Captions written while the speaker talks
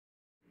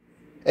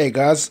Hey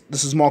guys,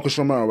 this is Marcus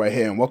Romero right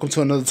here, and welcome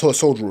to another Toy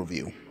Soldier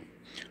review.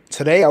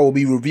 Today I will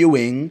be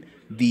reviewing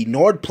the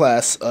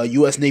Nordplast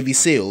U.S. Navy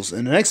SEALs.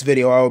 In the next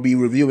video I will be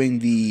reviewing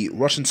the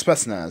Russian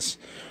Spetsnaz.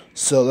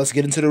 So let's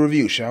get into the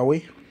review, shall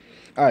we?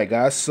 Alright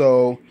guys,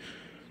 so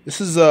this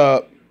is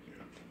so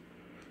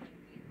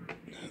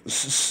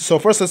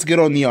first let's get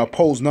on the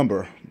pose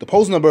number. The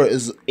pose number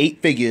is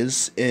 8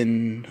 figures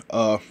in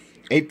 8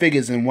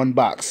 figures in one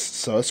box,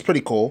 so it's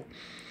pretty cool.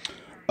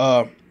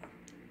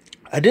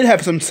 I did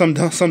have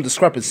some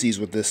discrepancies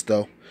with this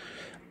though.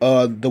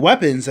 The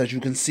weapons, as you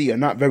can see, are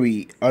not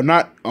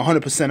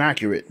 100%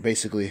 accurate.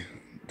 Basically,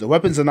 the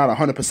weapons are not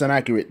 100%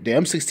 accurate. The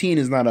M16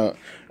 is not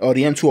or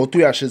the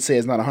M203, I should say,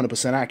 is not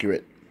 100%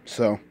 accurate.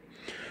 So,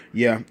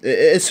 yeah,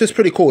 it's just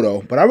pretty cool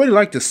though. But I really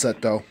like this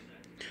set though.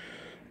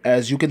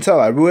 As you can tell,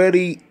 I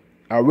really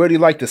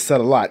like this set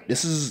a lot.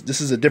 This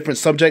is a different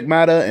subject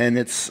matter, and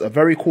it's a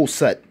very cool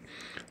set.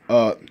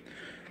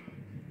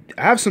 I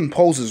have some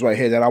poses right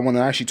here that I want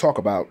to actually talk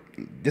about.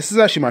 This is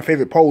actually my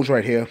favorite pose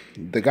right here.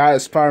 The guy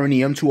is firing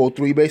the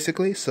M203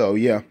 basically. So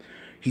yeah,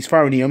 he's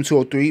firing the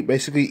M203.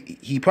 Basically,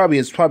 he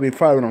is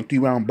firing on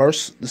 3-round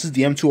bursts. This is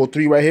the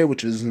M203 right here,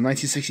 which is in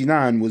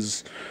 1969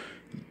 was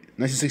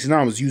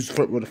used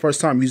for the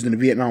first time used in the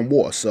Vietnam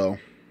War. So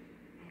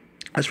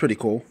that's pretty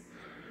cool.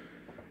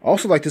 I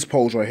also like this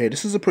pose right here.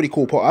 This is a pretty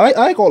cool pose. I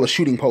like all the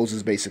shooting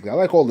poses basically. I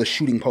like all the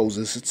shooting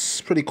poses. It's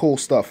pretty cool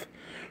stuff.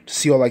 To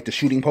see all like the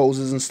shooting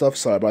poses and stuff.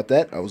 Sorry about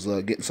that. I was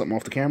getting something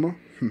off the camera.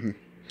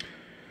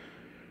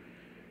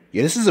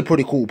 Yeah, this is a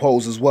pretty cool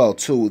pose as well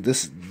too.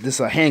 This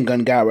a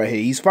handgun guy right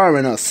here. He's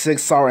firing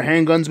 6 solid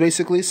handguns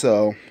basically.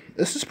 So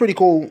this is pretty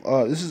cool.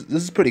 This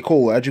is pretty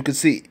cool as you can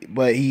see.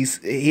 But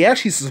he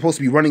actually is supposed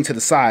to be running to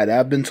the side.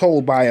 I've been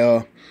told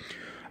by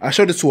I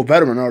showed this to a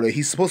veteran earlier.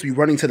 He's supposed to be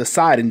running to the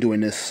side and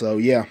doing this. So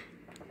yeah,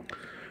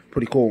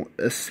 pretty cool.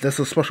 That's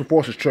a special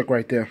forces trick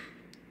right there.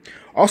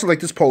 Also like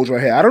this pose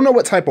right here. I don't know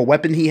what type of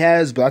weapon he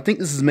has, but I think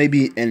this is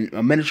maybe a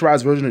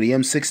miniaturized version of the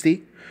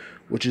M60,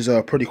 which is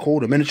pretty cool.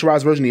 The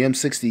miniaturized version of the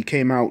M60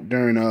 came out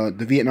during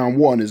the Vietnam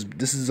War, and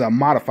this is a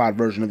modified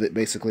version of it,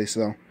 basically.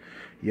 So,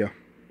 yeah.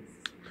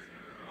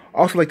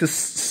 Also like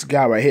this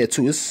guy right here,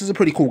 too. This is a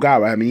pretty cool guy,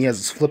 right? I mean, he has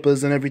his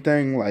flippers and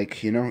everything.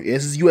 Like, you know,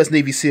 this is U.S.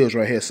 Navy SEALs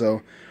right here.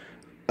 So,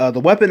 the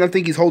weapon I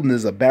think he's holding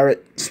is a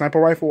Barrett sniper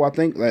rifle, I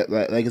think.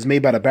 Like it's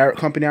made by the Barrett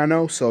company, I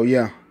know. So,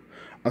 yeah.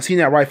 I've seen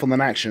that rifle in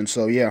action,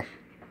 so, yeah.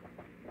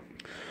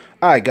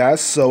 Alright guys,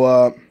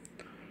 so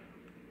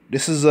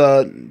this has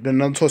been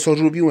another Toy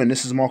Soldier review, and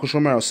this is Marcus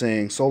Romero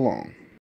saying so long.